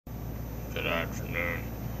Good afternoon.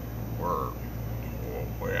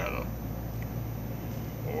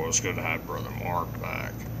 It's good to have Brother Mark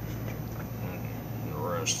back and the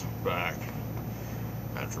rest back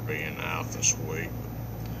after being out this week.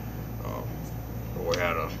 Uh, we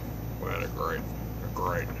had a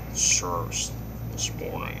great service this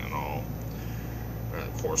morning and all, and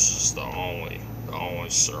of course this is the only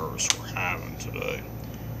service we're having today.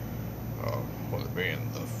 With it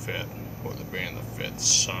being the fifth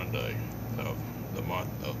Sunday of the month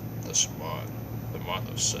the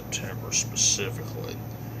month of September specifically,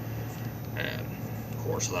 and of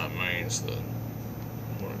course that means that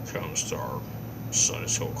when it comes to our Sunday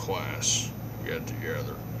School class get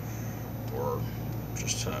together, we're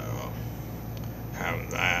just having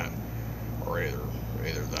that, or either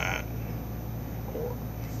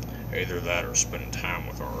that or spending time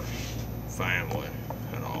with our family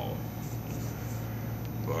and all.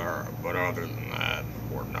 But other than that,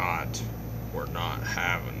 we're not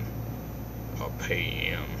having a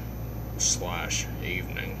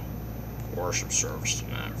PM/evening worship service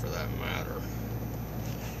tonight, for that matter.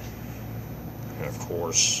 And of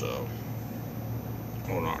course,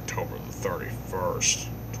 on October the 31st,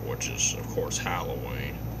 which is of course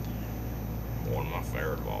Halloween, one of my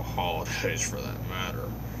favorite of all holidays for that matter,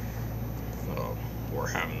 we're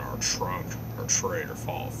having our trunk or treat or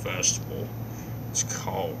fall festival. It's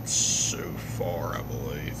called So Far, I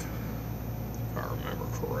believe, if I remember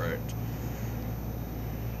correct.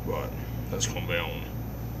 But that's going to be on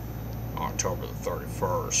October the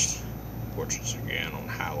 31st, which is again on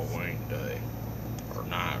Halloween Day, or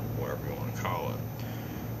night, whatever you want to call it,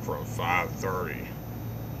 from 5:30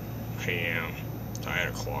 p.m. to 8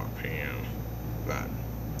 o'clock p.m. that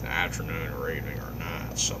afternoon or evening or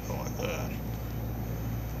night, something like that.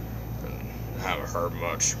 And I haven't heard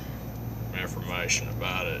much information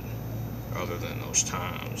about it other than those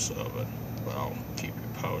times of it, but I'll keep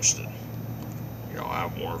you posted. Y'all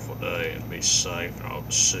have a wonderful day and be safe, and I hope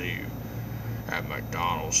to see you at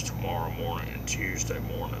McDonald's tomorrow morning and Tuesday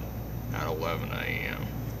morning at 11 a.m.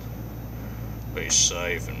 Be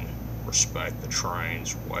safe and respect the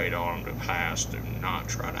trains. Wait on them to pass. Do not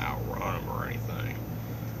try to outrun them or anything.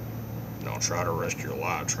 Don't try to risk your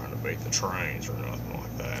life trying to beat the trains or nothing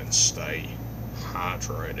like that, and stay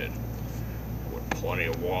hydrated with plenty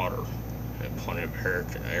of water and plenty of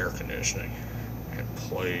air conditioning. And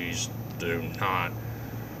please do not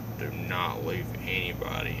leave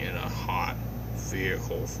anybody in a hot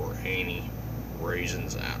vehicle for any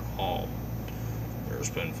reasons at all. There's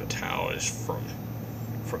been fatalities from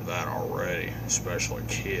that already, especially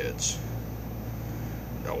kids.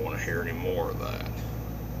 Don't want to hear any more of that.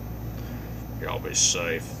 Y'all be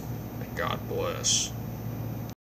safe and God bless.